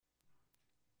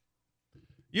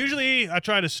Usually I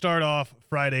try to start off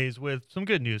Fridays with some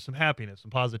good news, some happiness,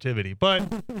 some positivity. But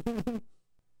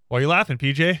why are you laughing,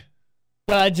 PJ?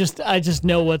 I just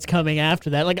know what's coming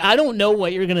after that. Like, I don't know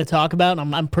what you're going to talk about.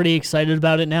 I'm pretty excited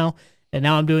about it now. And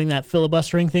now I'm doing that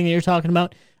filibustering thing that you're talking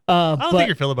about. I don't think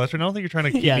you're filibustering. I don't think you're trying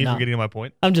to keep me from getting to my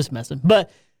point. I'm just messing.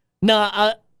 But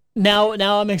no, now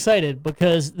I'm excited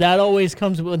because that always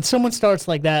comes when someone starts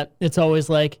like that. It's always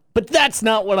like, but that's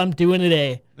not what I'm doing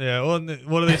today. Yeah. Well,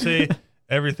 what do they say?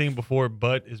 Everything before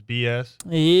but is BS.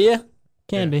 Yeah,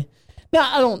 can be.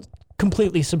 Now I don't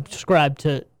completely subscribe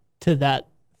to that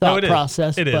thought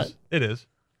process. It is.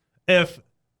 If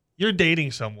you're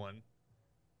dating someone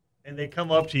and they come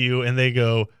up to you and they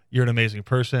go, "You're an amazing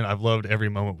person. I've loved every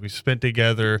moment we spent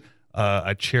together.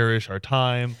 I cherish our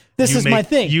time. This is my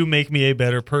thing. You make me a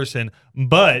better person."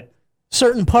 But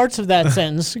certain parts of that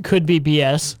sentence could be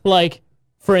BS. Like,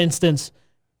 for instance,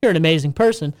 you're an amazing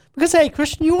person. Because, hey,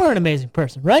 Christian, you are an amazing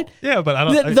person, right? Yeah, but I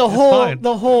don't. The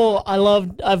whole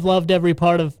I've loved every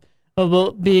part of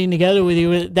being together with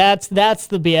you. That's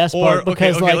the BS part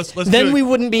because let's then we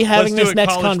wouldn't be having this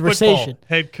next conversation. Football.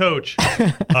 Head coach,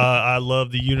 I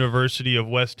love the University of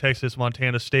West Texas,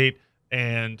 Montana State,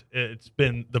 and it's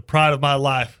been the pride of my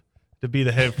life to be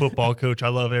the head football coach. I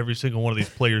love every single one of these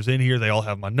players in here. They all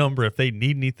have my number. If they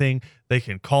need anything, they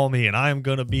can call me, and I am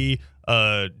going to be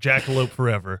jackalope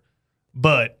forever.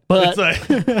 But it's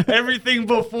like everything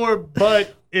before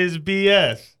but is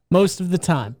BS. Most of the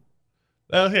time.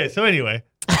 Okay, so anyway,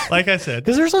 like I said.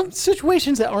 Because there's some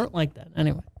situations that aren't like that.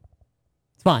 Anyway,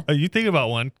 it's fine. You think about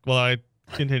one while I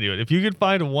continue it. If you could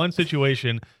find one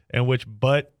situation in which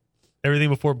everything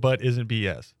before but isn't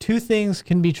BS. Two things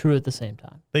can be true at the same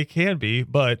time. They can be,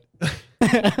 but.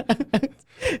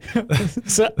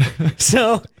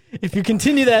 So if you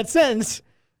continue that sentence,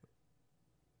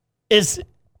 is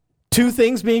two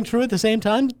things being true at the same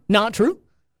time not true?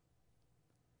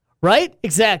 Right?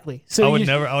 Exactly. So I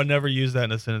would never use that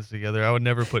in a sentence together. I would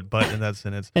never put but in that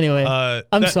sentence. Anyway,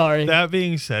 I'm sorry. That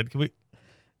being said, can we?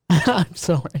 I'm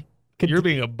sorry. You're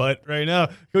being a butt right now.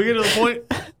 Can we get to the point?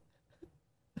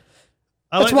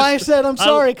 That's why I said I'm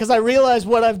sorry, because I realize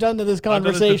what I've done to this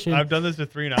conversation. I've done this to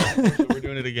 3 now, so we're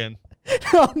doing it again.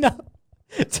 Oh, no.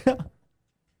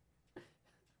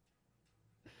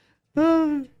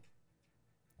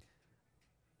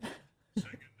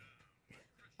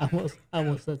 I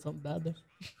almost said something bad there.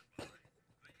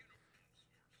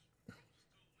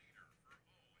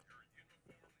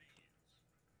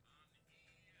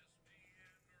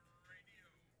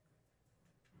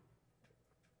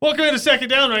 Welcome to Second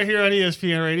Down right here on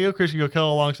ESPN Radio. Christian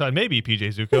Gokel alongside maybe PJ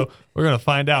Zuko. We're going to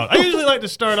find out. I usually like to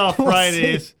start off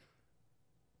Fridays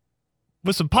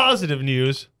with some positive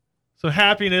news, some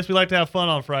happiness. We like to have fun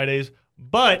on Fridays,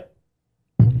 but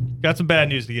got some bad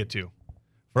news to get to.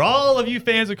 For all of you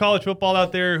fans of college football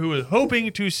out there who is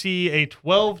hoping to see a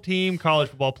 12-team college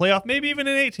football playoff, maybe even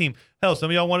an 8-team. Hell,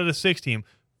 some of y'all wanted a 6-team.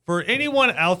 For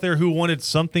anyone out there who wanted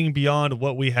something beyond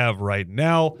what we have right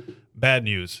now, bad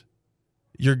news.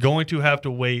 You're going to have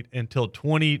to wait until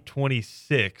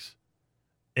 2026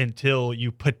 until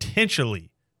you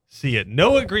potentially see it.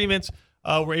 No agreements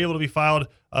were able to be filed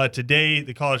today.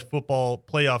 The College Football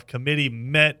Playoff Committee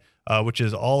met, which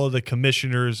is all of the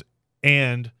commissioners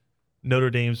and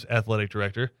Notre Dame's athletic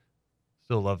director.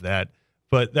 Still love that.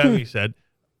 But that being said,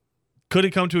 couldn't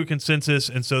come to a consensus,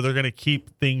 and so they're going to keep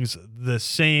things the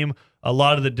same. A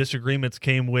lot of the disagreements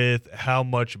came with how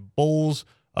much bowls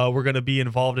we're going to be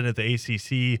involved in at the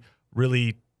ACC.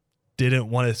 Really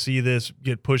didn't want to see this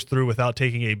get pushed through without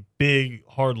taking a big,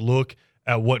 hard look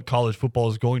at what college football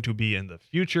is going to be in the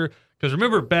future. Because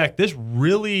remember back, this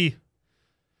really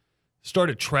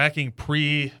started tracking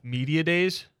pre-media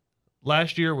days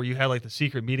last year, where you had like the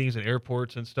secret meetings in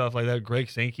airports and stuff like that. Greg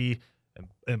Sankey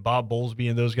and Bob Bowlesby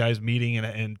and those guys meeting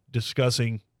and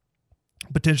discussing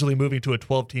potentially moving to a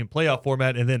 12-team playoff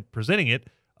format and then presenting it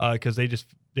because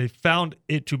they found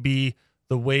it to be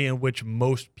the way in which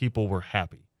most people were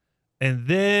happy. And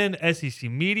then SEC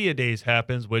Media Days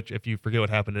happens, which if you forget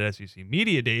what happened at SEC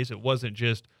Media Days, it wasn't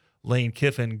just Lane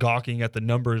Kiffin gawking at the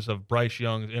numbers of Bryce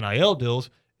Young's NIL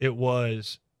deals. It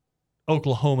was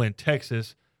Oklahoma and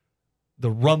Texas, the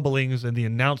rumblings and the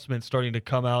announcements starting to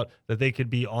come out that they could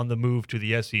be on the move to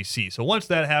the SEC. So once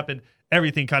that happened,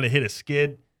 everything kind of hit a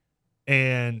skid,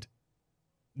 and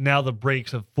now the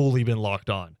brakes have fully been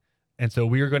locked on. And so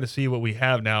we are going to see what we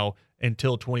have now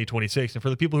until 2026. And for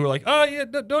the people who are like, oh, yeah,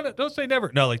 don't say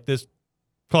never. No, like this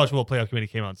College Football Playoff Committee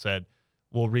came out and said,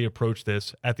 we'll reapproach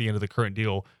this at the end of the current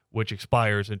deal, which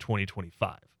expires in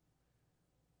 2025.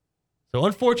 So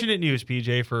unfortunate news,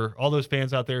 PJ, for all those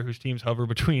fans out there whose teams hover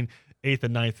between 8th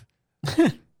and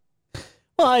 9th.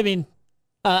 Well, I mean,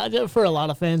 for a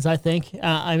lot of fans, I think.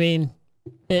 I mean,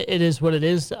 it is what it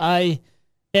is. I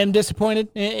am disappointed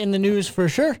in the news for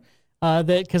sure.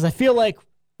 Because I feel like,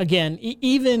 again,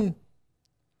 even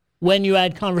when you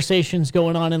had conversations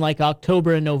going on in like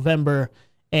October and November,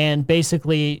 and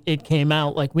basically it came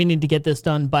out like we need to get this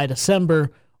done by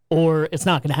December, or it's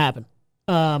not going to happen,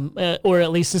 or at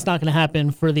least it's not going to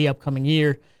happen for the upcoming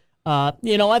year. I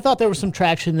thought there was some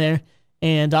traction there,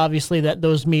 and obviously that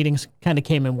those meetings kind of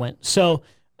came and went. So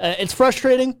it's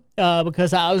frustrating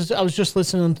because I was just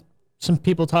listening to some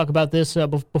people talk about this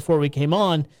before we came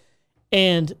on,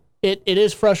 and it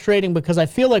is frustrating because I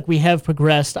feel like we have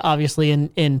progressed, obviously,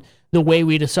 in the way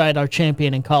we decide our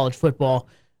champion in college football.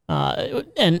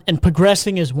 And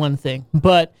progressing is one thing,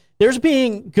 but there's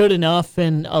being good enough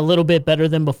and a little bit better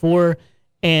than before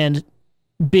and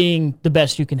being the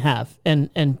best you can have and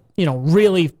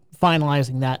really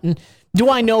finalizing that. And do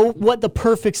I know what the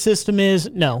perfect system is?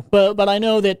 No, but I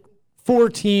know that 4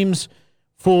 teams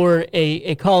for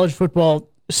a college football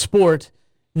sport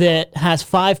that has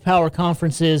 5 power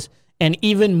conferences and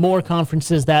even more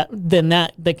conferences than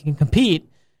that can compete,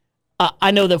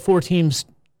 I know that 4 teams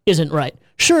isn't right.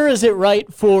 Sure, is it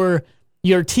right for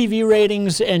your TV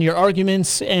ratings and your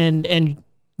arguments and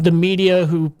the media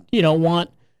who want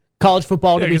college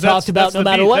football to be talked about no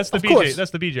matter what? Of course.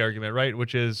 That's the BJ argument, right?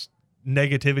 Which is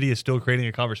negativity is still creating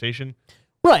a conversation.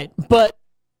 Right, but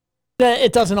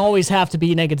it doesn't always have to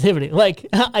be negativity. Like,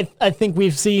 I think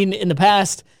we've seen in the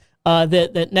past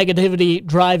that negativity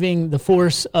driving the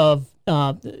force of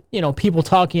people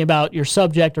talking about your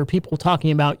subject or people talking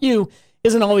about you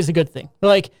isn't always a good thing.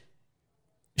 Like,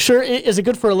 sure, is it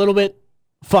good for a little bit?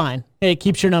 Fine, it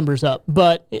keeps your numbers up.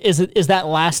 But is that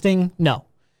lasting? No.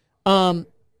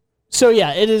 So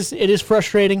yeah, it is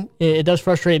frustrating. It does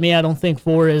frustrate me. I don't think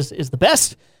 4 is the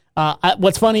best.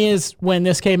 What's funny is when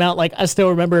this came out, like I still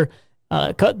remember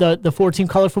the 4-team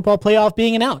college football playoff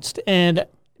being announced and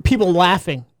people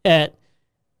laughing at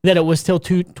that it was till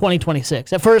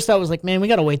 2026. At first, I was like, man, we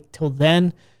got to wait till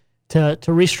then to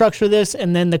restructure this,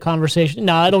 and then the conversation.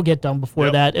 No, it'll get done before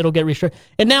that. It'll get restructured.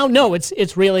 And now, no,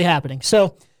 it's really happening.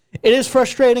 So it is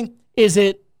frustrating. Is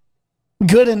it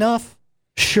good enough?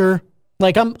 Sure.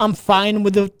 Like I'm fine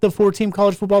with the 4-team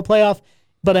college football playoff,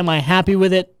 but am I happy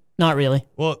with it? Not really.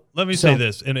 Well, let me say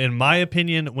this. In my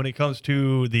opinion, when it comes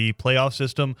to the playoff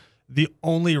system, the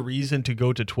only reason to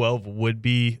go to 12 would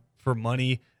be for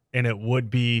money, and it would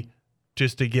be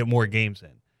just to get more games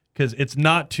in. Because it's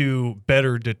not to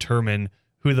better determine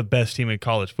who the best team in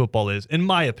college football is, in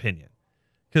my opinion.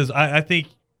 Because I think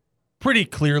pretty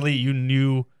clearly you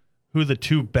knew who the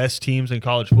 2 best teams in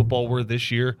college football were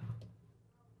this year.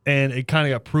 And it kind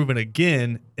of got proven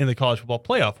again in the college football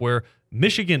playoff where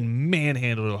Michigan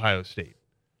manhandled Ohio State.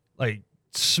 Like,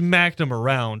 smacked them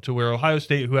around to where Ohio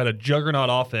State, who had a juggernaut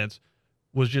offense,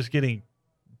 was just getting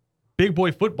big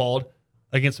boy footballed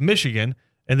against Michigan.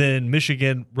 And then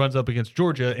Michigan runs up against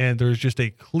Georgia, and there's just a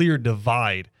clear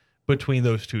divide between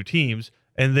those 2 teams.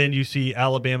 And then you see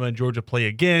Alabama and Georgia play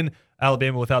again.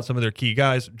 Alabama without some of their key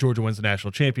guys. Georgia wins the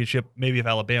national championship. Maybe if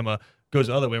Alabama goes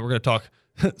the other way, we're going to talk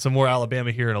some more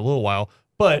Alabama here in a little while.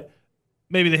 But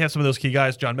maybe they have some of those key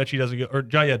guys. John Mechie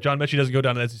doesn't go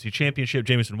down to the SEC championship.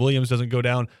 Jamison Williams doesn't go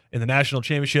down in the national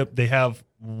championship. They have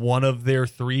one of their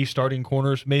 3 starting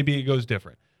corners. Maybe it goes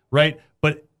different, right?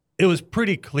 But it was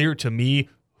pretty clear to me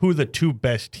who the 2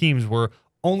 best teams were.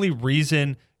 Only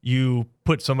reason you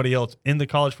put somebody else in the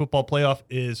college football playoff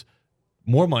is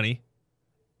more money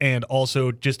and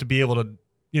also just to be able to,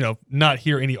 not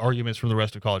hear any arguments from the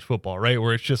rest of college football, right?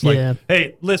 Where it's just like,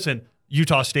 hey, listen,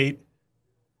 Utah State,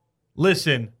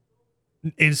 listen,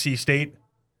 NC State,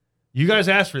 you guys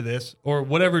asked for this, or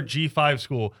whatever G5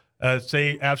 school,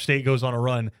 say App State goes on a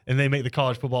run and they make the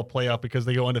college football playoff because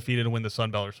they go undefeated and win the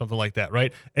Sun Belt or something like that,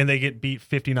 right? And they get beat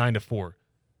 59-4.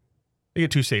 They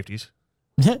get 2 safeties,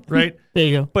 right? There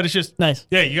you go. But it's just, nice.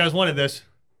 Yeah, you guys wanted this,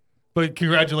 but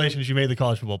congratulations, you made the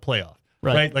college football playoff,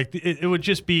 right? Like, it would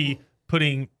just be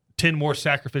putting 10 more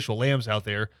sacrificial lambs out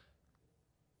there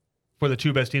for the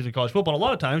 2 best teams in college football. A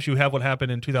lot of times you have what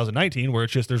happened in 2019 where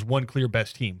it's just there's one clear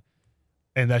best team,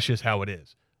 and that's just how it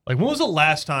is. Like, when was the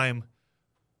last time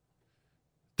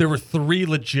there were 3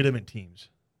 legitimate teams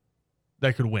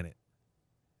that could win it?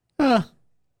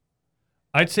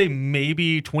 I'd say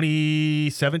maybe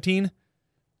 2017,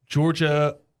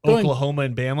 Georgia, Oklahoma,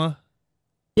 and Bama.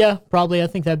 Yeah, probably. I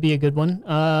think that'd be a good one.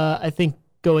 I think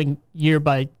going year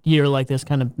by year like this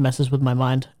kind of messes with my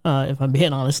mind, if I'm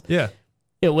being honest. Yeah.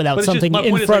 Without something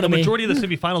in front of me. The majority of the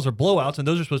semifinals are blowouts, and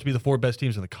those are supposed to be the 4 best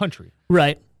teams in the country.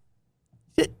 Right.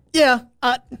 Yeah.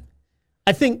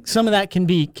 I think some of that can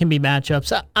be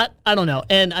matchups. I don't know,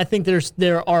 and I think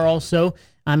there are also.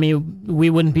 I mean, we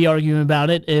wouldn't be arguing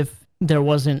about it if there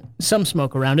wasn't some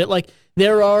smoke around it. Like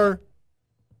there are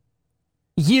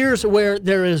years where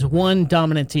there is one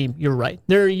dominant team. You're right.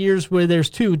 There are years where there's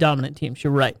two dominant teams.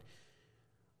 You're right.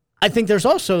 I think there's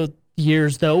also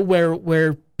years though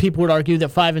where people would argue that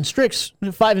 5 and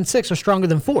 6 are stronger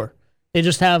than 4. They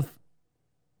just have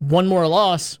one more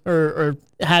loss or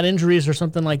had injuries or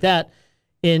something like that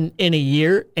in a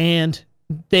year, and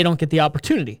they don't get the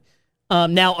opportunity.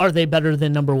 Now, are they better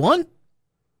than number 1?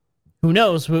 Who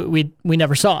knows? We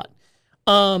never saw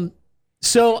it.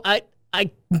 So I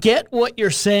get what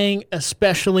you're saying,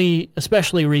 especially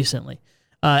recently.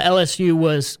 LSU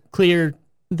was clear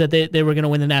that they were going to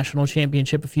win the national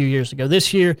championship a few years ago.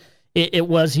 This year, it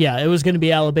was going to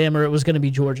be Alabama or it was going to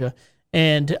be Georgia.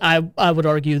 And I would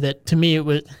argue that, to me, it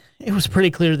was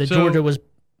pretty clear that Georgia was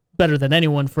better than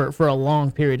anyone for a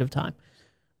long period of time.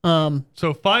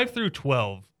 So 5 through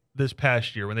 12 this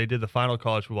past year, when they did the final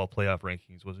college football playoff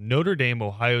rankings, was Notre Dame,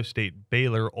 Ohio State,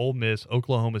 Baylor, Ole Miss,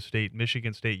 Oklahoma State,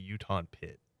 Michigan State, Utah, and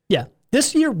Pitt. Yeah,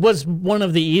 this year was one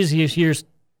of the easiest years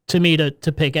to me to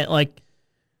pick it, like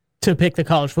to pick the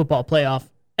college football playoff.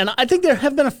 And I think there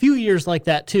have been a few years like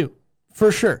that too,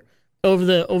 for sure. Over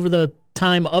the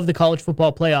time of the college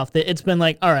football playoff, that it's been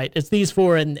like, all right, it's these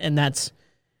 4, and that's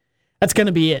going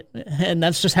to be it, and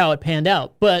that's just how it panned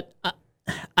out. But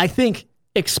I think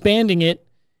expanding it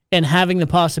and having the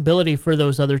possibility for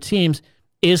those other teams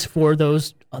is for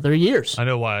those other years. I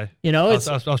know why. You know, I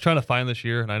was trying to find this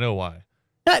year, and I know why.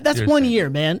 That's You're 1 saying. year,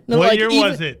 man. What year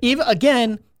was it?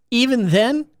 Even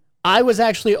then, I was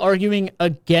actually arguing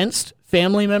against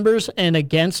family members and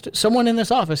against someone in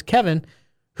this office, Kevin,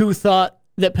 who thought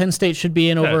that Penn State should be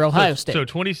in over Ohio State. So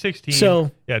 2016.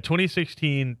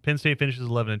 2016, Penn State finishes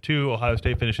 11-2. Ohio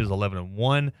State finishes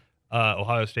 11-1.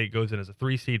 Ohio State goes in as a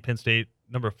 3 seed. Penn State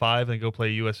number 5, and go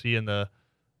play USC in the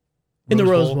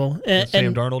Rose Bowl. And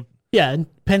Sam Darnold. Yeah, and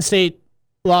Penn State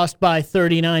lost by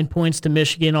 39 points to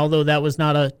Michigan, although that was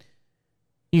not a.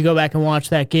 You go back and watch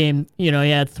that game. You know,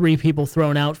 you had 3 people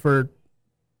thrown out for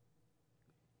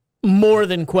more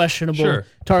than questionable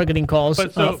targeting calls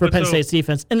for Penn State's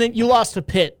defense, and then you lost to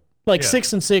Pitt,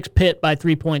 6-6 Pitt by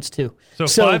 3 points too.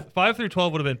 So 5 through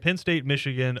 12 would have been Penn State,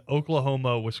 Michigan,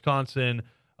 Oklahoma, Wisconsin.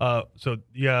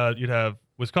 You'd have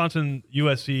Wisconsin,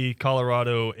 USC,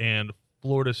 Colorado, and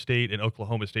Florida State and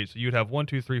Oklahoma State. So you'd have 1,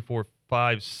 2, 3, 4,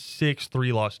 5, 6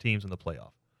 3-loss teams in the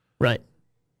playoff. Right.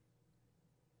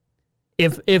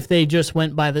 If they just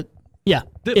went by the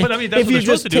but I mean, that's if what you they're just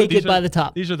supposed to do. take it by the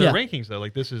top. These are the rankings, though.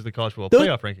 Like, this is the college football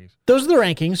playoff rankings. Those are the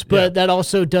rankings, but that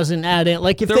also doesn't add in.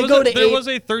 Like, if they go to 8, there was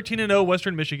a 13-0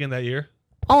 Western Michigan that year.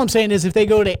 All I'm saying is, if they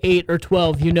go to 8 or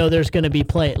 12, you know there's going to be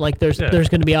play. Like, there's going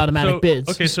to be automatic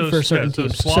bids for certain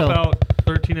teams. So swap out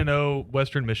 13-0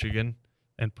 Western Michigan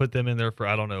and put them in there for,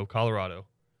 I don't know, Colorado.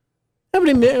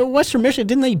 Western Michigan,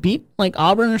 didn't they beat like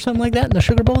Auburn or something like that in the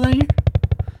Sugar Bowl that year?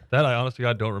 That I honestly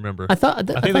don't remember. I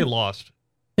think they lost.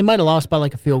 They might have lost by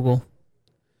like a field goal.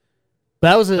 But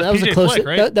that was a close. Fleck,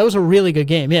 right? That was a really good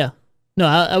game. Yeah. No,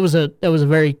 that was a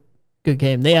very good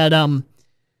game. They had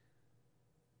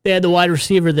the wide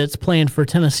receiver that's playing for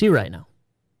Tennessee right now.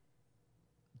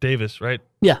 Davis, right?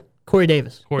 Yeah, Corey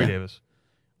Davis. Davis.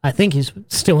 I think he's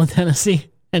still in Tennessee.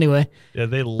 Anyway. Yeah,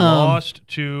 they lost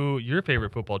to your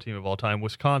favorite football team of all time,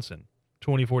 Wisconsin,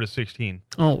 24-16.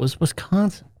 Oh, it was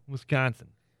Wisconsin.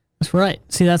 That's right.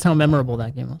 See, that's how memorable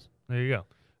that game was. There you go.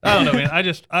 I don't know, man. I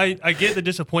get the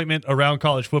disappointment around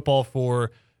college football new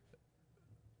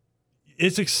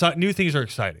things are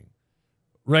exciting,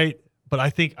 right? But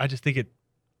I just think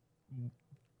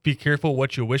be careful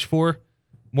what you wish for.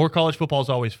 More college football is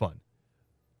always fun.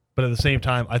 But at the same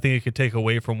time, I think it could take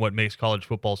away from what makes college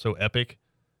football so epic,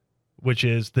 which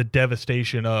is the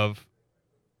devastation of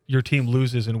your team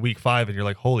loses in week 5 and you're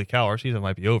like, holy cow, our season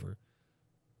might be over.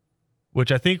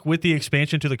 Which I think with the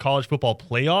expansion to the college football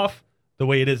playoff, the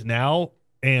way it is now,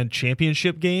 and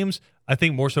championship games, I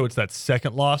think more so it's that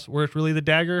second loss where it's really the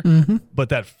dagger. Mm-hmm. But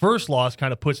that first loss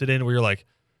kind of puts it in where you're like,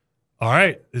 all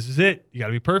right, this is it. You got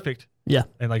to be perfect. Yeah.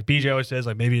 And like BJ always says,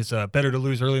 like maybe it's better to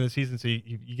lose early in the season so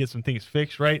you get some things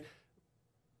fixed, right?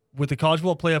 With the college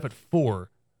football playoff at 4,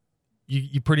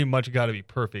 you pretty much got to be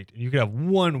perfect. And you could have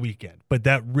one weekend, but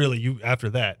that really, after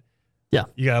that, you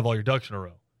got to have all your ducks in a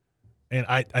row. And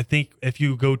I think if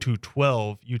you go to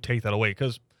 12, you take that away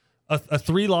because a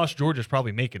 3-loss Georgia's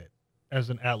probably making it as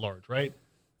an at-large, right?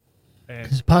 And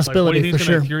it's a possibility, what do you think's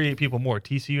for going to sure. infuriate people more?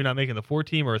 TCU not making the 4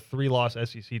 team or a 3-loss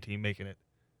SEC team making it?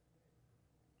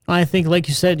 I think, like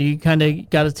you said, you kind of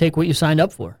got to take what you signed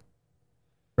up for.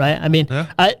 right? I mean,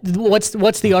 what's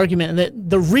the argument?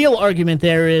 The real argument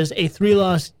there is a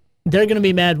 3-loss. They're going to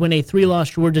be mad when a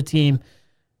 3-loss Georgia team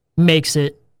makes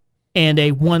it and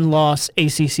a 1-loss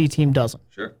ACC team doesn't.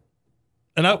 Sure.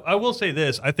 And I will say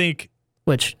this. I think.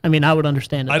 Which, I mean, I would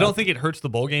understand it. I don't think it hurts the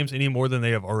bowl games any more than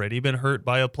they have already been hurt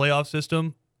by a playoff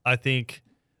system. I think,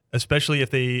 especially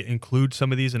if they include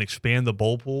some of these and expand the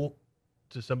bowl pool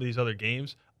to some of these other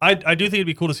games, I do think it'd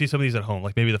be cool to see some of these at home,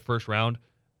 like maybe the first round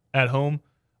at home.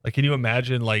 Like, can you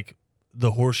imagine, like,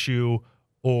 the Horseshoe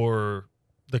or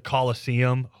the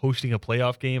Coliseum hosting a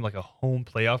playoff game, like a home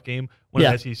playoff game? One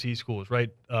of the SEC schools, right?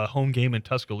 Home game in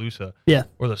Tuscaloosa. Yeah.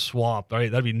 Or the Swamp, right?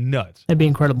 That'd be nuts. That'd be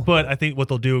incredible. But I think what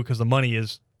they'll do, because the money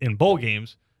is in bowl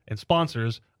games and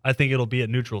sponsors, I think it'll be at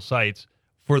neutral sites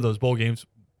for those bowl games.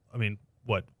 I mean,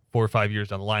 4 or 5 years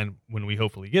down the line when we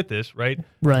hopefully get this, right?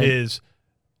 Right. Is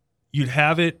you'd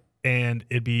have it and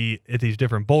it'd be at these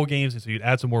different bowl games, and so you'd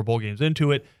add some more bowl games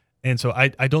into it. And so I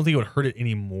don't think it would hurt it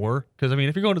anymore. Because, I mean,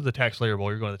 if you're going to the Tax Slayer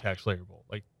Bowl, you're going to the Tax Slayer Bowl.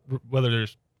 Like, whether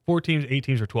there's 4 teams, 8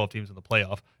 teams, or 12 teams in the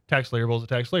playoff, Tax Slayer Bowl is a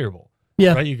Tax Slayer Bowl.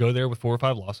 Yeah. Right? You go there with 4 or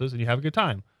 5 losses, and you have a good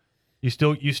time. You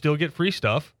still get free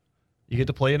stuff. You get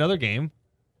to play another game.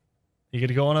 You get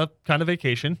to go on a kind of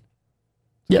vacation.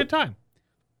 It's a good time.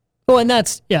 Well, and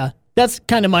that's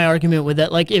kind of my argument with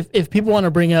that. Like, if people want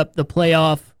to bring up the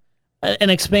playoff,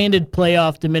 an expanded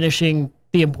playoff diminishing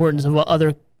the importance of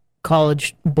other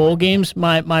college bowl games,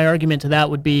 my argument to that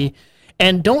would be,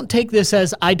 and don't take this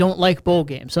as I don't like bowl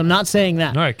games. I'm not saying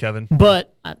that. All right, Kevin.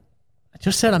 But I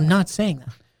just said I'm not saying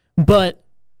that. But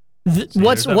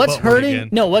what's hurting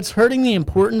the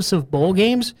importance of bowl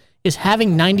games is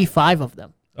having 95 of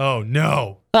them. Oh,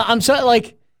 no. I'm sorry,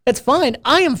 like, it's fine.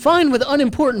 I am fine with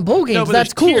unimportant bowl games.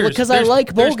 That's cool because I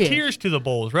like bowl games. There's tiers to the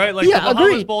bowls, right? Like the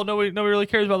Bahamas Bowl, nobody really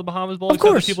cares about the Bahamas Bowl. Of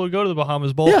course. The people who go to the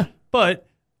Bahamas Bowl. Yeah. But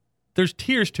there's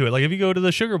tiers to it. Like, if you go to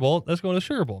the Sugar Bowl, let's go to the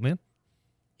Sugar Bowl, man.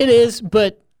 It is,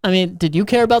 but, I mean, did you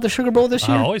care about the Sugar Bowl this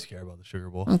year? I always care about the Sugar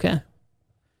Bowl. Okay.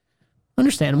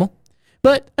 Understandable.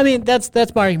 But, I mean, that's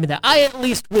my argument. That I at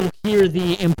least will hear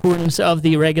the importance of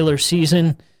the regular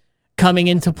season coming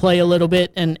into play a little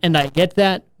bit, and I get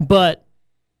that. But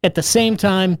at the same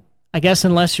time, I guess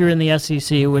unless you're in the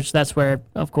SEC, which that's where,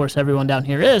 of course, everyone down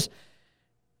here is,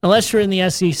 unless you're in the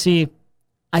SEC,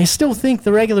 I still think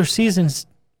the regular season's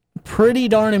pretty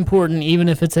darn important, even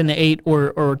if it's an 8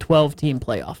 or 12-team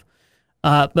playoff.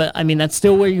 But, I mean, that's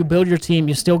still where you build your team.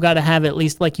 You still got to have at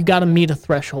least, like, you got to meet a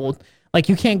threshold. Like,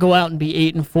 you can't go out and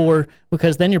be 8-4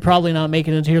 because then you're probably not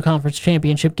making it to your conference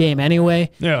championship game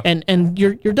anyway. Yeah. And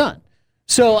you're done.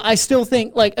 So I still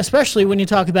think, like, especially when you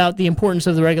talk about the importance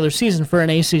of the regular season for an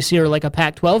ACC or like a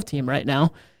Pac-12 team right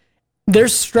now,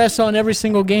 there's stress on every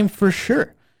single game for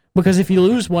sure. Because if you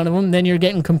lose one of them, then you're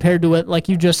getting compared to, like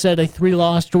you just said, a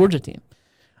 3-loss Georgia team.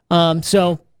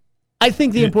 So I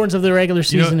think the importance of the regular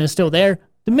season is still there.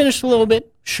 Diminished a little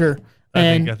bit, sure.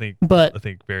 I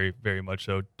think very, very much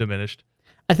so diminished.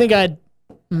 I think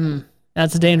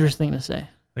that's a dangerous thing to say.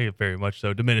 I think it very much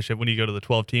so diminished it when you go to the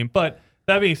 12 team. But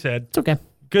that being said, it's okay.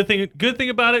 Good thing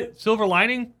about it, silver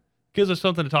lining, gives us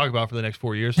something to talk about for the next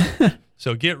 4 years.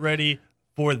 So get ready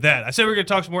for that. I said we're going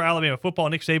to talk some more Alabama football.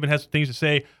 Nick Saban has some things to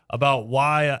say about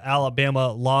why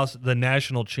Alabama lost the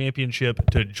national championship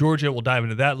to Georgia. We'll dive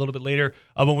into that a little bit later.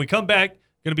 When we come back,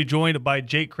 going to be joined by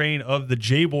Jake Crane of the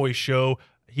J-Boy Show.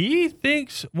 He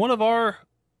thinks one of our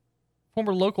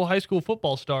former local high school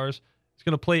football stars is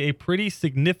going to play a pretty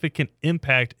significant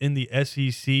impact in the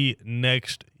SEC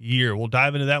next year. We'll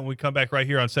dive into that when we come back right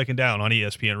here on Second Down on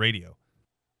ESPN Radio.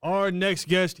 Our next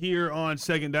guest here on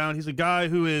Second Down, he's a guy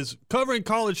who is covering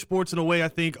college sports in a way I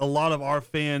think a lot of our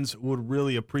fans would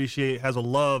really appreciate, has a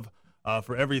love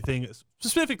for everything,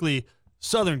 specifically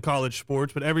Southern college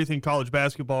sports, but everything college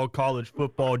basketball, college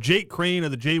football. Jake Crane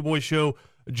of the J-Boy Show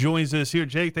joins us here.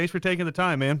 Jake, thanks for taking the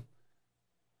time, man.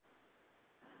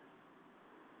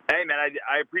 Hey, man,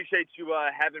 I appreciate you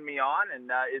having me on, and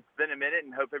it's been a minute,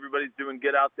 and hope everybody's doing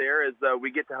good out there as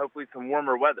we get to hopefully some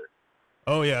warmer weather.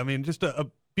 Oh, yeah, I mean, just a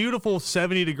beautiful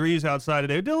 70 degrees outside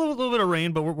today. We did a little bit of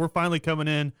rain, but we're finally coming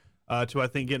in to, I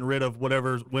think, getting rid of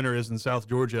whatever winter is in South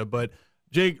Georgia. But,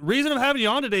 Jake, reason I'm having you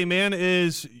on today, man,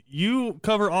 is you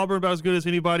cover Auburn about as good as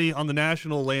anybody on the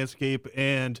national landscape,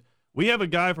 and we have a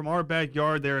guy from our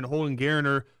backyard there in Holden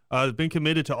Garner has been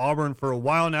committed to Auburn for a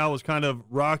while now. Was kind of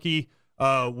rocky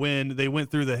when they went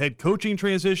through the head coaching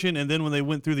transition and then when they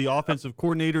went through the offensive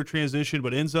coordinator transition,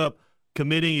 but ends up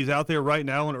committing. He's out there right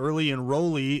now, an early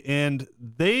enrollee, and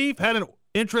they've had an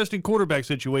interesting quarterback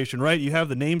situation, right? You have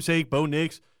the namesake, Bo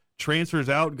Nix, transfers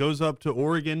out, goes up to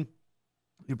Oregon.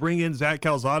 You bring in Zach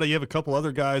Calzada. You have a couple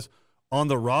other guys on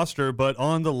the roster, but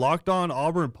on the Locked On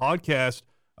Auburn podcast,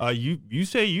 You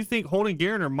say you think Holden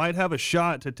Geriner might have a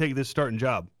shot to take this starting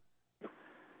job.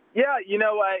 Yeah,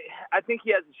 I think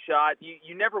he has a shot.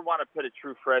 You never want to put a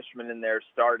true freshman in there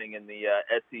starting in the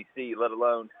SEC, let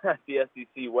alone the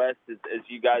SEC West, as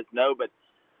you guys know. But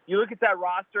you look at that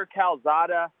roster,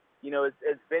 Calzada,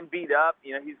 has been beat up.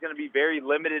 He's going to be very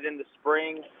limited in the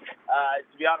spring.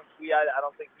 To be honest with you, I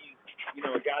don't think he's,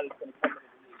 a guy that's going to come in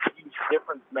and be a huge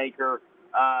difference maker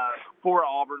for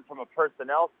Auburn from a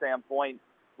personnel standpoint.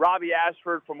 Robbie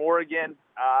Ashford from Oregon,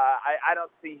 I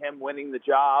don't see him winning the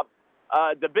job.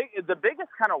 The biggest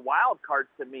kind of wild card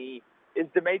to me is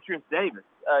Demetrius Davis,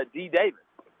 D. Davis,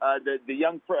 the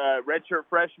young redshirt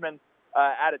freshman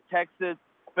out of Texas.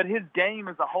 But his game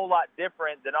is a whole lot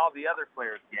different than all the other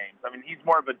players' games. I mean, he's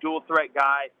more of a dual-threat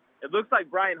guy. It looks like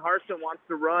Brian Harsin wants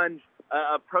to run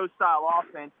a pro-style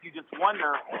offense. You just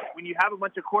wonder, when you have a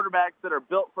bunch of quarterbacks that are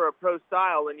built for a pro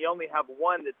style and you only have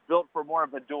one that's built for more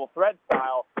of a dual-threat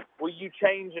style, will you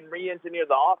change and re-engineer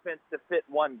the offense to fit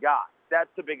one guy? That's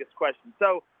the biggest question.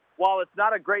 So while it's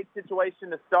not a great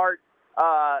situation to start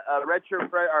a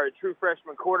redshirt or a true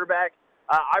freshman quarterback,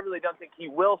 I really don't think he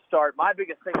will start. My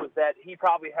biggest thing was that he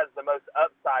probably has the most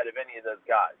upside of any of those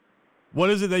guys. What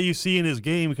is it that you see in his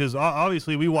game? Because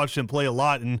obviously we watched him play a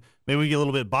lot, and maybe we get a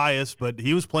little bit biased, but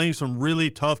he was playing some really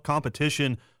tough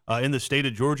competition in the state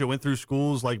of Georgia, went through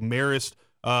schools like Marist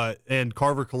and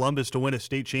Carver Columbus to win a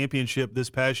state championship this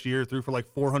past year, threw for like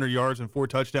 400 yards and 4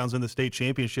 touchdowns in the state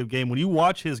championship game. When you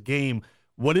watch his game,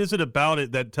 what is it about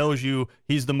it that tells you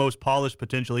he's the most polished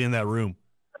potentially in that room?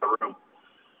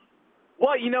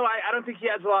 Well, I don't think he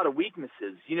has a lot of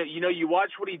weaknesses. You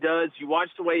watch what he does. You watch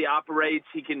the way he operates.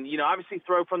 He can, obviously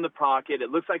throw from the pocket.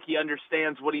 It looks like he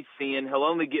understands what he's seeing. He'll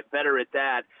only get better at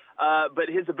that. But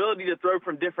his ability to throw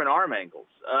from different arm angles,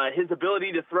 his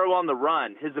ability to throw on the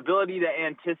run, his ability to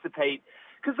anticipate.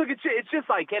 Because, look, it's just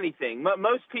like anything.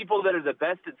 Most people that are the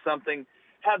best at something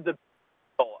have the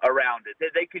around it.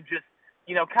 They could just,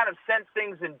 kind of sense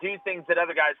things and do things that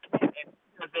other guys can't.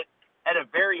 And at a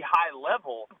very high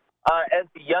level, as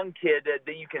the young kid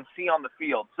that you can see on the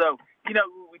field. So,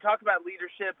 we talk about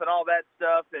leadership and all that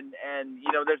stuff, and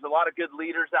there's a lot of good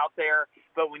leaders out there.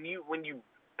 But when you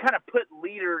kind of put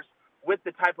leaders with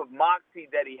the type of moxie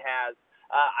that he has,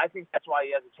 I think that's why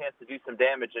he has a chance to do some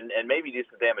damage and maybe do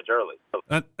some damage early.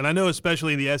 And I know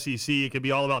especially in the SEC, it can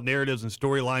be all about narratives and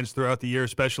storylines throughout the year,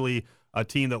 especially a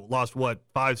team that lost,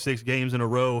 5-6 games in a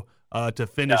row to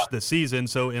finish the season.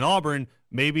 So in Auburn,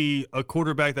 maybe a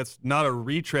quarterback that's not a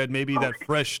retread, maybe that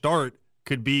fresh start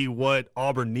could be what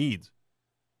Auburn needs.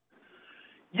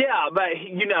 Yeah, but,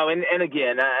 and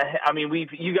again,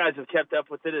 you guys have kept up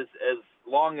with it as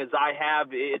long as I have.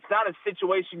 It's not a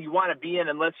situation you want to be in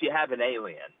unless you have an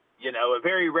alien.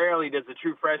 Very rarely does a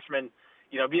true freshman,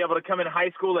 be able to come in high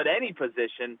school at any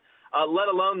position, let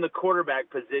alone the quarterback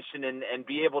position, and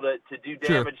be able to do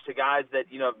damage to guys that,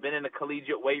 have been in a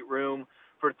collegiate weight room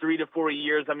for 3 to 4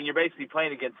 years. I mean, you're basically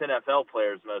playing against NFL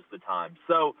players most of the time.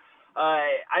 So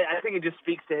I think it just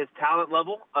speaks to his talent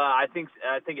level. I think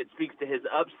it speaks to his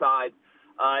upside.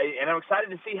 And I'm excited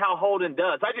to see how Holden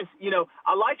does.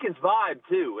 I like his vibe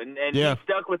too. And he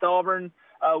stuck with Auburn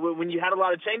when you had a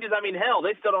lot of changes. I mean, hell,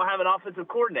 they still don't have an offensive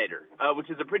coordinator,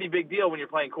 which is a pretty big deal when you're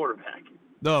playing quarterback.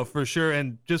 No, for sure.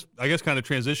 And just, I guess, kind of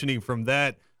transitioning from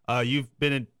that, you've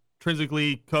been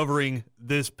intrinsically covering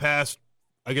this past,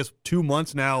 2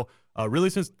 months now, really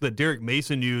since the Derek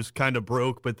Mason news kind of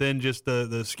broke, but then just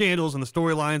the scandals and the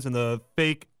storylines and the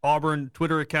fake Auburn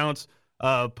Twitter accounts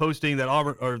posting that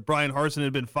Auburn or Brian Harsin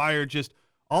had been fired, just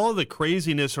all of the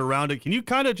craziness around it. Can you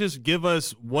kind of just give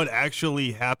us what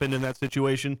actually happened in that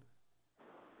situation?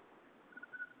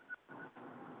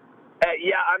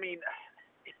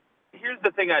 Here's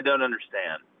the thing I don't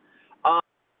understand.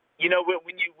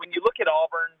 When you look at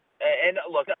Auburn, and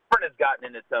look, Auburn has gotten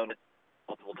in its own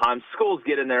multiple times. Schools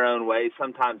get in their own way.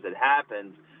 Sometimes it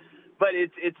happens. But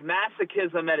it's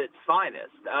masochism at its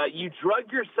finest. You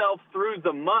drug yourself through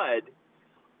the mud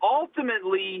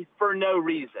ultimately for no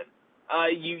reason.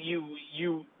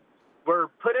 You were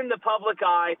put in the public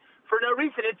eye for no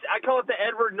reason. I call it the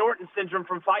Edward Norton syndrome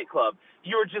from Fight Club.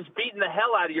 You were just beating the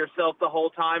hell out of yourself the whole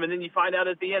time, and then you find out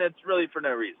at the end it's really for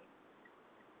no reason.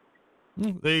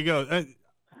 There you go.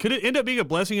 Could it end up being a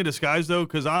blessing in disguise, though?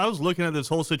 Because I was looking at this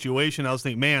whole situation, I was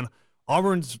thinking, man,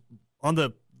 Auburn's on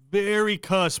the very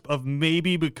cusp of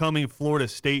maybe becoming Florida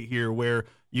State here, where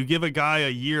you give a guy a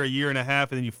year and a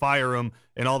half, and then you fire him,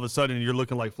 and all of a sudden you're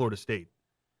looking like Florida State.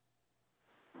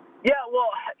 Yeah, well,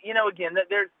 again,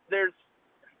 there's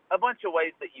a bunch of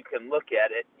ways that you can look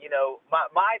at it.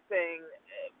 My thing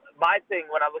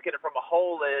when I look at it from a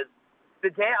whole is a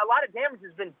lot of damage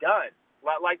has been done.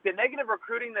 Like the negative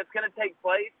recruiting that's going to take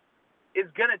place is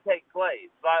going to take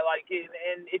place.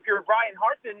 And if you're Brian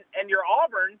Harsin and you're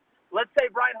Auburn, let's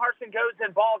say Brian Harsin goes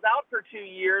and balls out for 2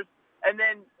 years, and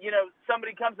then,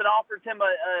 somebody comes and offers him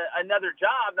another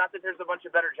job. Not that there's a bunch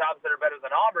of better jobs that are better than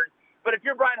Auburn, but if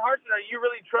you're Brian Harsin, are you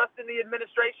really trusting the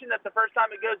administration that the first time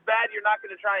it goes bad, you're not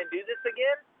going to try and do this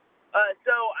again?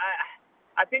 So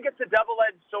I think it's a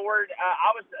double-edged sword.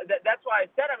 That's why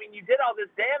I said, you did all this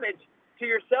damage to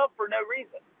yourself for no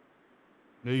reason.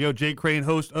 There you go, Jake Crain,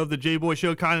 host of the J-Boy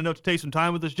Show, kind enough to take some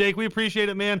time with us. Jake, we appreciate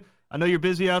it, man. I know you're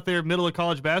busy out there, middle of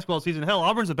college basketball season. Hell,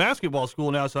 Auburn's a basketball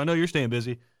school now, so I know you're staying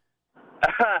busy.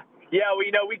 Yeah,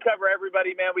 we cover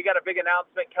everybody, man. We got a big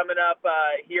announcement coming up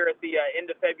here at the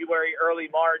end of February, early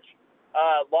March,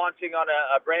 launching on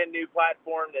a brand new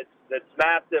platform that's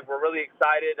massive. We're really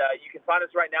excited. You can find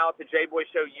us right now at the J-Boy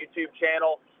Show YouTube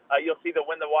channel. You'll see the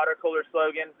Win the Water Cooler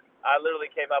slogan. I literally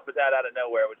came up with that out of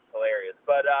nowhere, which is hilarious.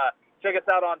 But check us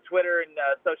out on Twitter and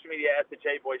social media at the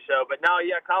J-Boy Show. But now,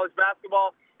 yeah, college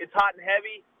basketball, it's hot and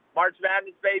heavy. March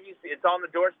Madness, babies, it's on the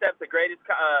doorstep. The greatest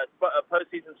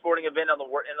postseason sporting event on the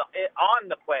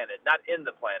planet, not in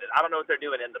the planet. I don't know what they're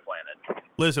doing in the planet.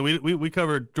 Listen, we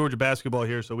covered Georgia basketball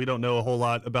here, so we don't know a whole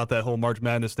lot about that whole March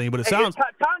Madness thing. But it sounds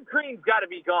Tom Crean's got to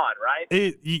be gone,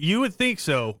 right? You would think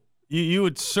so. You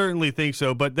would certainly think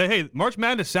so. But hey, March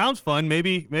Madness sounds fun.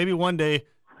 Maybe one day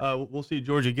we'll see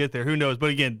Georgia get there. Who knows? But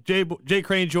again, Jay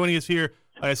Crain joining us here.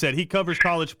 Like I said, he covers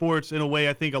college sports in a way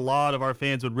I think a lot of our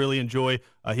fans would really enjoy.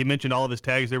 He mentioned all of his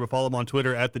tags there, but follow him on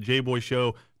Twitter at the J-Boy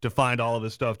Show to find all of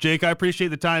his stuff. Jake, I appreciate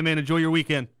the time, man. Enjoy your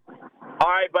weekend. All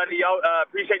right, buddy.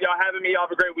 Appreciate y'all having me. Y'all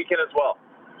have a great weekend as well.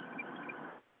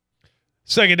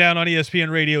 Second Down on ESPN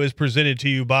Radio is presented to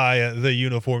you by the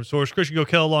Uniform Source. Christian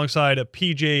Gokel alongside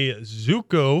PJ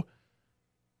Zuko.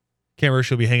 Cameron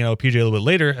will be hanging out with PJ a little bit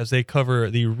later as they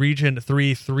cover the Region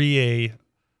 3 3A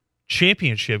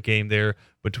championship game there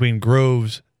between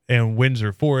Groves and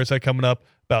Windsor Forest. That coming up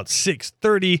about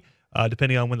 6:30,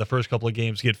 depending on when the first couple of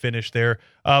games get finished there.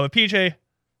 But PJ,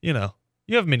 you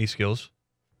have many skills.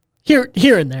 Here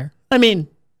and there.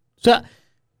 So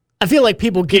I feel like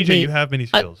people give PJ, you have many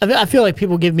skills. I feel like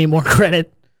people give me more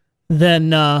credit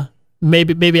than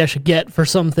maybe I should get for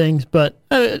some things, but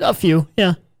a few,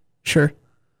 yeah, sure.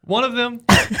 One of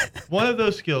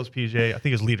those skills, PJ, I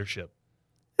think is leadership.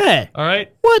 Hey. All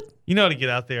right? What? You know how to get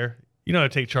out there. You know how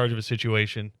to take charge of a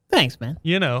situation. Thanks, man.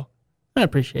 I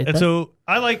appreciate that. And so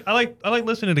I like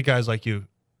listening to guys like you.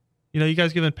 You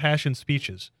guys give impassioned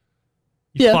speeches.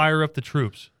 You fire up the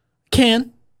troops.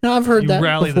 I've heard that. You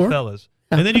rally before. the fellas.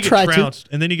 Yeah, and then you get trounced.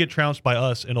 And then you get trounced by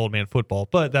us in old man football.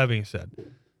 But that being said.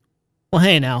 Well,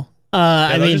 hey now.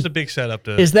 That was just a big setup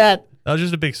to That was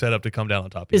just a big setup to come down on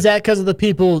top of you. Is that because of the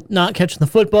people not catching the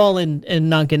football and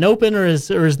not getting open, or is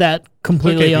that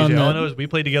completely on the... All I know is we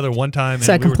played together one time, and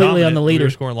we were completely on the leader. We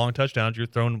were scoring long touchdowns. You were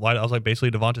throwing wide. I was like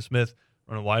basically Devonta Smith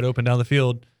running wide open down the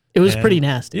field. It was pretty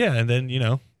nasty. Yeah, and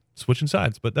then, switching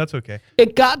sides, but that's okay.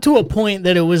 It got to a point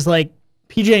that it was like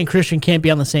PJ and Christian can't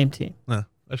be on the same team. No,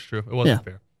 that's true. It wasn't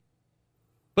fair.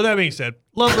 But that being said,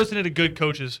 love listening to good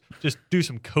coaches just do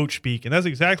some coach speak, and that's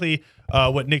exactly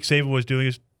what Nick Saban was doing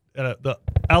is the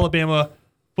Alabama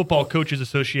Football Coaches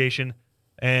Association.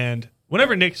 And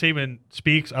whenever Nick Saban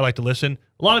speaks, I like to listen.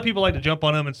 A lot of people like to jump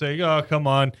on him and say, oh, come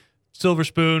on, Silver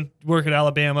Spoon, work at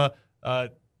Alabama.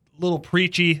 Little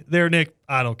preachy there, Nick.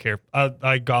 I don't care.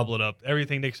 I gobble it up.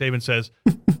 Everything Nick Saban says,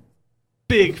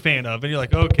 big fan of. And you're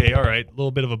like, okay, all right, a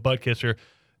little bit of a butt kisser.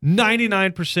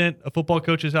 99% of football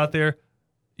coaches out there,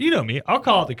 you know me, I'll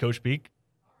call it the coach speak.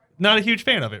 Not a huge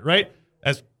fan of it, right?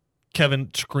 As Kevin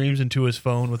screams into his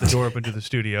phone with the door open to the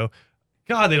studio.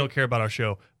 God, they don't care about our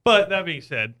show. But that being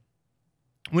said,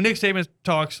 when Nick Saban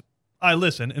talks, I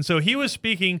listen. And so he was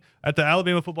speaking at the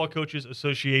Alabama Football Coaches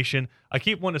Association. I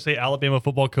keep wanting to say Alabama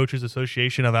Football Coaches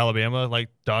Association of Alabama, like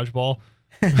dodgeball.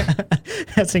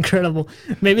 That's incredible.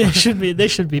 Maybe they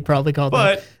should be probably called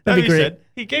that. But that being said,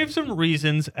 he gave some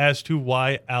reasons as to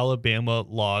why Alabama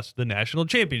lost the national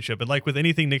championship. And like with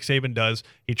anything Nick Saban does,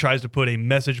 he tries to put a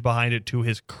message behind it to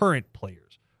his current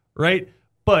players, right?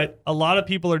 But a lot of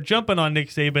people are jumping on Nick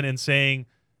Saban and saying,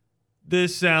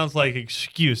 this sounds like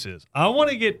excuses. I want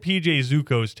to get PJ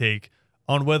Zuko's take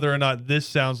on whether or not this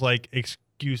sounds like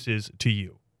excuses to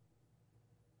you.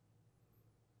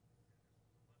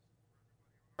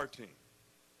 Our team.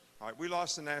 All right, we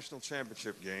lost the national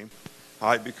championship game, all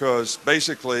right, because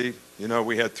basically,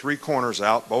 we had three corners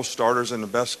out, both starters and the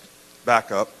best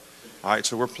backup. All right,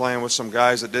 so we're playing with some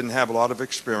guys that didn't have a lot of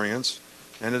experience,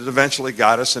 and it eventually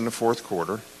got us in the fourth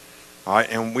quarter. All right,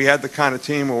 and we had the kind of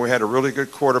team where we had a really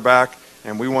good quarterback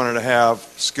and we wanted to have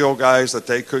skill guys that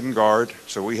they couldn't guard.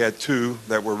 So we had two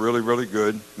that were really, really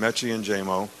good, Mechie and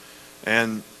J-Mo,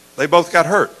 and they both got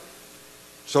hurt.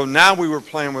 So now we were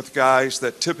playing with guys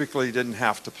that typically didn't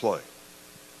have to play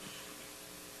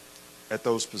at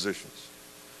those positions.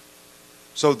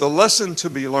 So the lesson to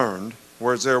be learned,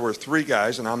 whereas there were three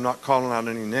guys, and I'm not calling out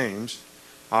any names,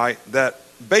 that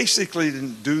basically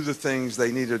didn't do the things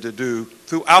they needed to do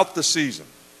throughout the season,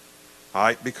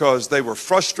 because they were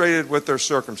frustrated with their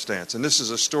circumstance. And this is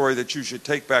a story that you should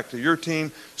take back to your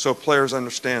team so players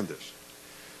understand this.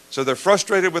 So they're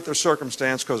frustrated with their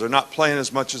circumstance because they're not playing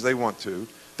as much as they want to.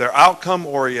 They're outcome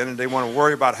oriented. They want to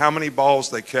worry about how many balls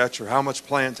they catch or how much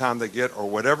playing time they get or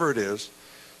whatever it is.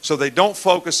 So they don't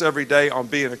focus every day on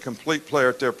being a complete player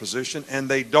at their position, and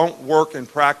they don't work and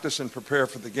practice and prepare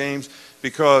for the games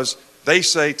because they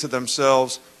say to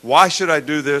themselves, why should I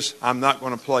do this? I'm not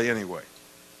going to play anyway.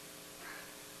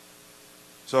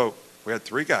 So we had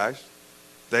three guys.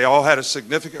 They all had a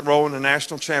significant role in the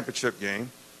national championship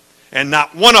game, and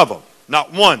not one of them,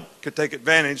 not one, could take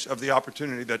advantage of the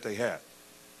opportunity that they had.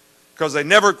 Because they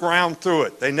never ground through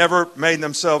it. They never made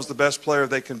themselves the best player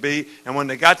they can be, and when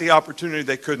they got the opportunity,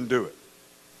 they couldn't do it.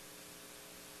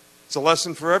 It's a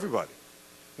lesson for everybody.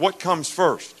 What comes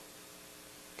first?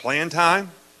 Playing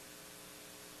time?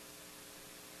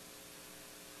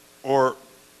 Or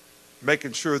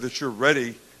making sure that you're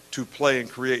ready to play and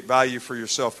create value for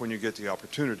yourself when you get the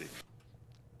opportunity?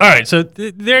 All right, so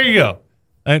there you go.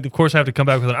 I, of course, I have to come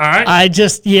back with an all right.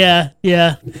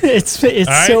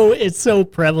 It's so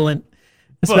prevalent,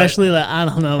 especially like, I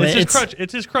don't know.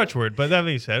 It's his crutch word. But that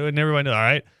being said, everybody knows. All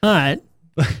right. All right.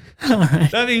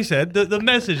 That being said, the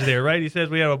message there, right? He says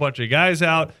we have a bunch of guys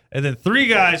out, and then three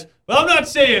guys. Well, I'm not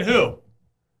saying who.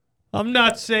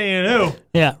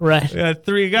 Yeah, right. We had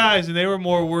three guys, and they were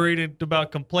more worried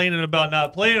about complaining about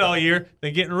not playing all year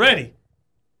than getting ready.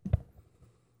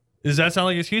 Does that sound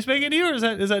like excuse making to you, or is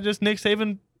that just Nick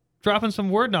Saban dropping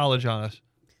some word knowledge on us?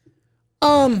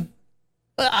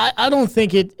 I don't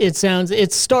think it sounds.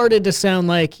 It started to sound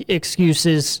like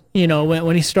excuses. You know,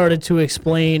 when he started to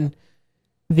explain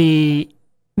the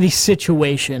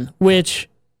situation, which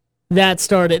that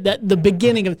started that the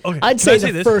beginning of. Okay, I'd say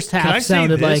the first half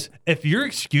sounded like. If your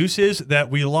excuse is that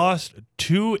we lost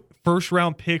 2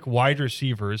 first-round pick wide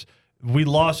receivers, we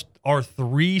lost our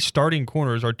 3 starting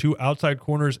corners, our 2 outside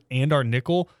corners, and our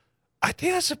nickel. I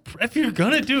think that's if you're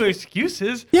gonna do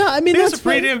excuses. Yeah, I mean that's a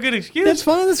pretty damn good excuse. That's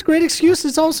fine. That's a great excuse.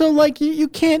 It's also like you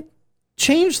can't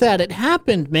change that. It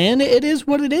happened, man. It is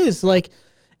what it is. Like,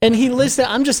 and he listed.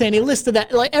 I'm just saying he listed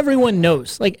that. Like everyone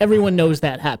knows. Like everyone knows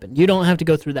that happened. You don't have to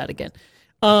go through that again.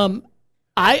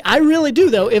 I really do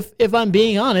though. If I'm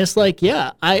being honest, like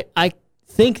yeah, I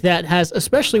think that has,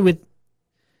 especially with.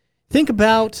 Think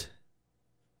about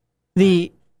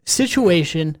the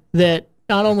situation that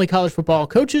not only college football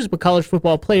coaches, but college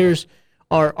football players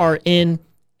are in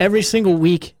every single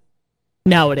week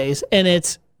nowadays. And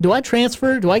it's, do I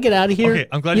transfer? Do I get out of here? Okay,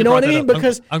 I'm glad you know what I mean?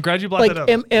 Because I'm glad you brought that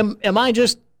up. Am I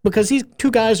just, because these 2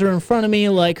 guys are in front of me,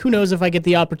 like who knows if I get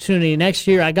the opportunity next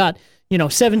year? I got,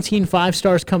 17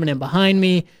 5-stars coming in behind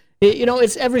me.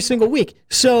 It's every single week.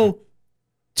 So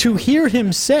to hear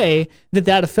him say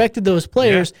that affected those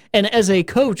players, and as a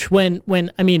coach, when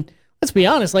I mean, let's be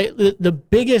honest, like the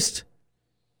biggest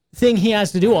thing he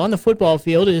has to do on the football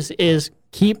field is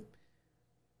keep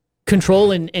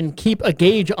control and keep a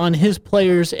gauge on his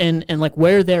players and like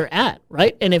where they're at,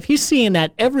 right? And if he's seeing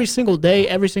that every single day,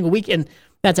 every single week, and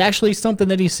that's actually something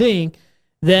that he's seeing,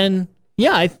 then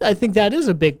yeah, I think that is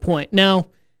a big point. Now,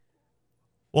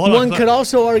 one could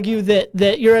also argue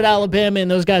that you're at Alabama and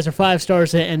those guys are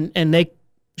 5-stars and they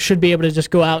should be able to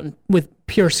just go out and with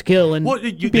pure skill and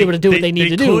be able to do what they need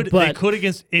to do. But they could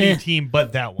against any team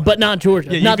but that one. But not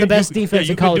Georgia. Not the best defense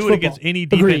in college football. You could do it against any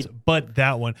defense but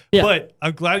that one. Yeah. But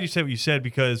I'm glad you said what you said,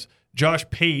 because Josh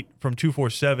Pate from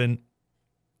 247,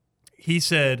 he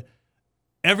said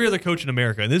every other coach in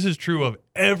America, and this is true of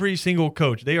every single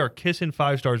coach, they are kissing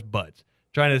 5-stars' butts,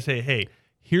 trying to say, hey,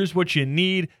 here's what you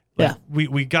need. Like,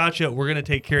 we got you. We're going to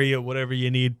take care of you, whatever you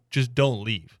need. Just don't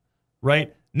leave,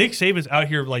 right? Nick Saban's out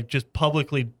here like just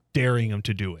publicly daring him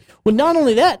to do it. Well, not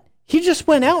only that, he just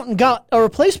went out and got a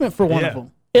replacement for one of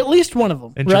them. At least one of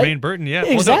them. And right? Jermaine Burton, yeah.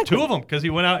 Exactly. Well, no, 2 of them, because he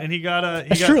went out and he got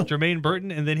Jermaine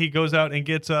Burton, and then he goes out and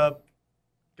gets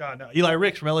Eli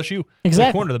Ricks from LSU.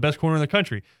 Exactly. The best corner in the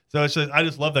country. So it's just, I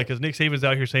just love that, because Nick Saban's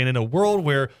out here saying in a world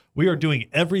where we are doing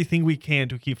everything we can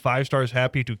to keep 5-stars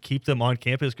happy, to keep them on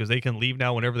campus because they can leave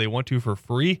now whenever they want to for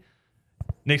free,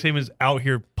 Nick Saban's out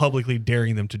here publicly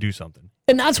daring them to do something.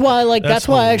 And that's why, that's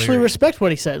why I actually hilarious. respect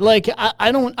what he said. Like,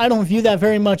 I don't view that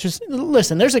very much as,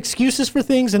 listen, there's excuses for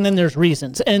things and then there's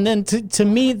reasons. And then to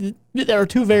me, there are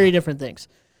two very different things.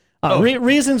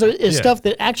 Reasons is stuff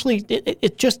that actually,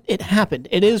 it happened.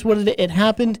 It is what it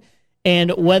happened.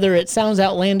 And whether it sounds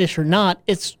outlandish or not,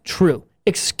 it's true.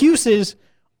 Excuses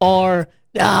are,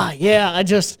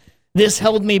 this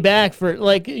held me back for,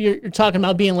 like, you're talking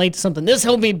about being late to something. This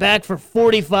held me back for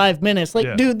 45 minutes.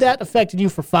 Like, dude, that affected you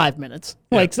for 5 minutes.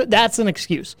 Like, so that's an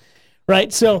excuse,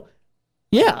 right? So,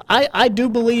 yeah, I do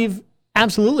believe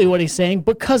absolutely what he's saying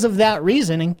because of that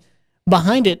reasoning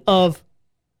behind it of,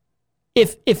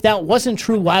 if that wasn't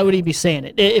true, why would he be saying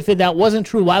it? If that wasn't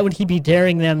true, why would he be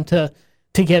daring them to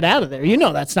get out of there? You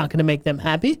know that's not going to make them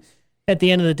happy at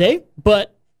the end of the day.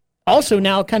 But also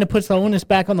now it kind of puts the onus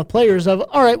back on the players of,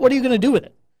 all right, what are you going to do with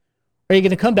it? Are you going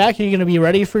to come back? Are you going to be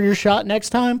ready for your shot next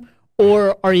time?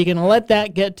 Or are you going to let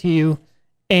that get to you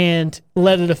and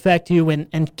let it affect you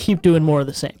and keep doing more of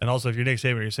the same? And also, if you're Nick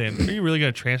Saban, you're saying, are you really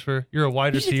going to transfer? You're a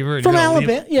wide receiver. And From you're gonna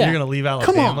Alabama, You're going to leave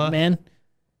Alabama? Come on, man.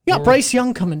 You got Bryce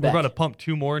Young coming We're back. about to pump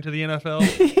 2 more into the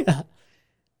NFL? Yeah.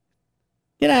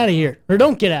 Get out of here. Or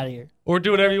don't get out of here. Or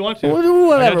do whatever you want to. We'll do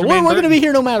whatever. I got We're Jermaine going to be Burton.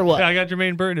 here no matter what. Yeah, I got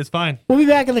Jermaine Burton. It's fine. We'll be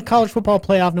back in the college football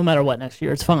playoff no matter what next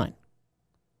year. It's fine.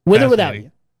 With or without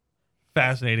you.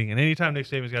 Fascinating. And anytime Nick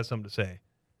Saban's got something to say,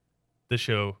 this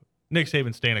show, Nick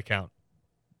Saban Stan account,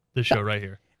 this show right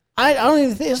here. I don't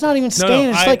even think it's not even Stan.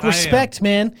 It's like respect,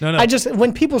 man. No. I just,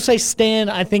 when people say Stan,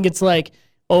 I think it's like,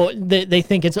 they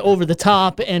think it's over the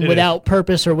top and without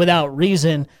purpose or without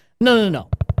reason. No.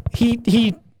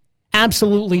 He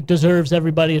absolutely deserves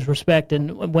everybody's respect.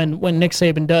 And when Nick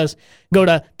Saban does go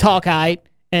to talk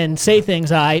and say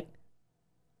things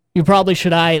you probably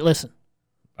should listen.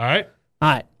 All right?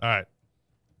 All right.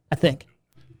 I think.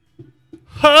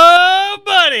 Oh,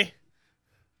 buddy.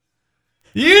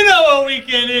 You know what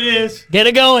weekend it is. Get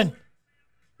it going.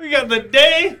 We got the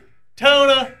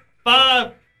Daytona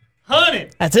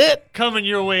 500 That's it. coming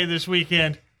your way this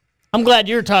weekend. I'm glad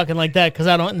you're talking like that because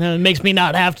it makes me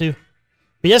not have to.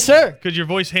 But yes, sir. Could your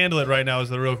voice handle it right now is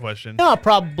the real question. No,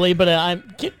 probably, but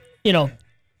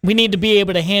we need to be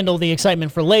able to handle the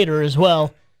excitement for later as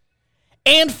well.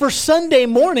 And for Sunday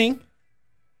morning,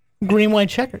 green, white,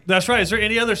 checkered. That's right. Is there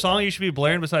any other song you should be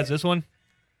blaring besides this one?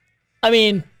 I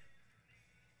mean,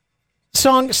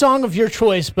 song of your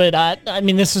choice, but I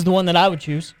mean, this is the one that I would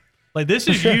choose. Like, this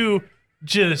is you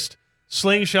just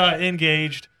slingshot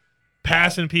engaged,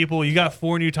 passing people. You got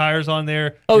 4 new tires on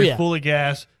there. You're full of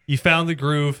gas. You found the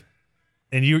groove,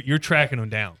 and you're tracking them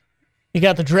down. You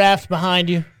got the draft behind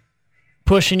you,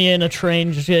 pushing you in a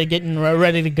train, just getting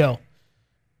ready to go.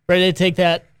 Ready to take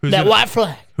that white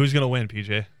flag. Who's going to win,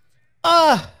 PJ?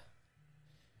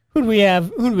 Who do we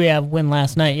have win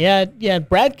last night? Yeah,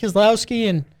 Brad Keselowski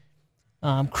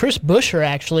and Chris Buescher,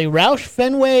 actually. Roush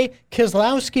Fenway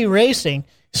Keselowski Racing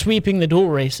sweeping the dual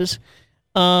races.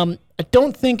 I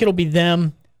don't think it'll be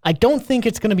them. I don't think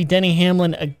it's going to be Denny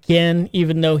Hamlin again,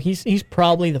 even though he's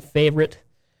probably the favorite.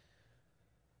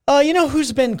 You know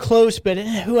who's been close, but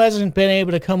who hasn't been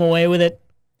able to come away with it?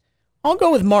 I'll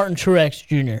go with Martin Truex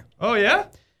Jr. Oh, yeah?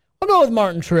 I'll go with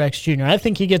Martin Truex Jr. I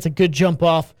think he gets a good jump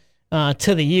off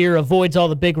to the year, avoids all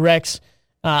the big wrecks.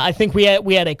 I think we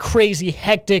had a crazy,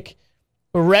 hectic,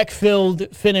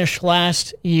 wreck-filled finish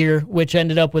last year, which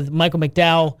ended up with Michael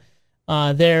McDowell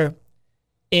there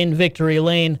in victory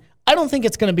lane. I don't think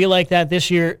it's going to be like that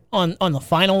this year on the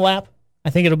final lap.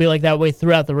 I think it'll be like that way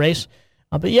throughout the race.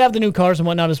 But you have the new cars and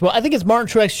whatnot as well. I think it's Martin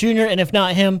Truex Jr., and if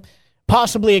not him,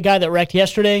 possibly a guy that wrecked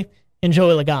yesterday, and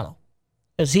Joey Logano,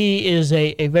 as he is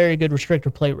a very good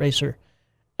restrictor plate racer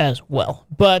as well.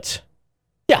 But,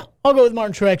 yeah, I'll go with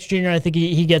Martin Truex Jr. I think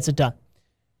he gets it done.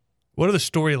 What are the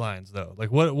storylines, though?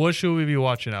 Like, what should we be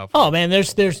watching out for? Oh, man,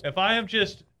 there's If I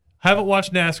haven't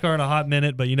watched NASCAR in a hot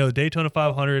minute, but, the Daytona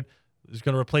 500 is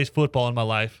going to replace football in my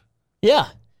life. Yeah.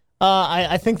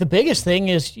 I think the biggest thing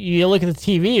is you look at the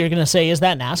TV, you're going to say, is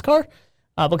that NASCAR?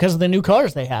 Because of the new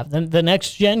cars they have. The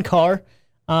next-gen car,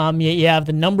 you have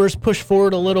the numbers pushed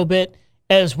forward a little bit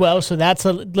as well, so that's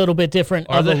a little bit different.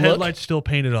 Are the look. headlights still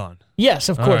painted on? Yes,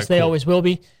 of course. Right, they cool. always will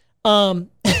be.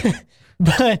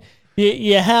 But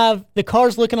you have the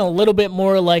cars looking a little bit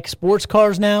more like sports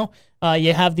cars now.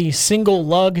 You have the single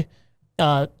lug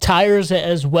tires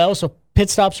as well, so pit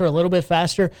stops are a little bit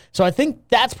faster. So I think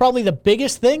that's probably the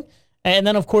biggest thing. And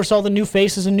then, of course, all the new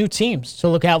faces and new teams to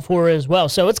look out for as well.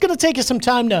 So it's going to take you some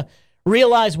time to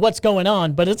realize what's going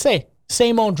on, but it's a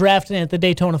same old drafting at the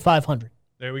Daytona 500.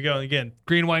 There we go. Again,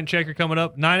 Green, White, and Checker coming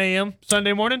up 9 a.m.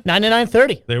 Sunday morning. 9 to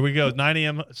 9:30. There we go. 9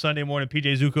 a.m. Sunday morning.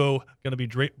 PJ Zuko going to be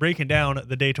breaking down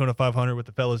the Daytona 500 with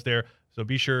the fellas there. So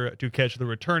be sure to catch the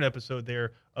return episode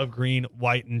there of Green,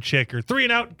 White, and Checker. 3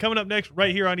 and Out coming up next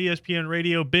right here on ESPN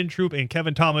Radio. Ben Troop and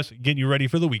Kevin Thomas getting you ready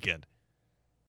for the weekend.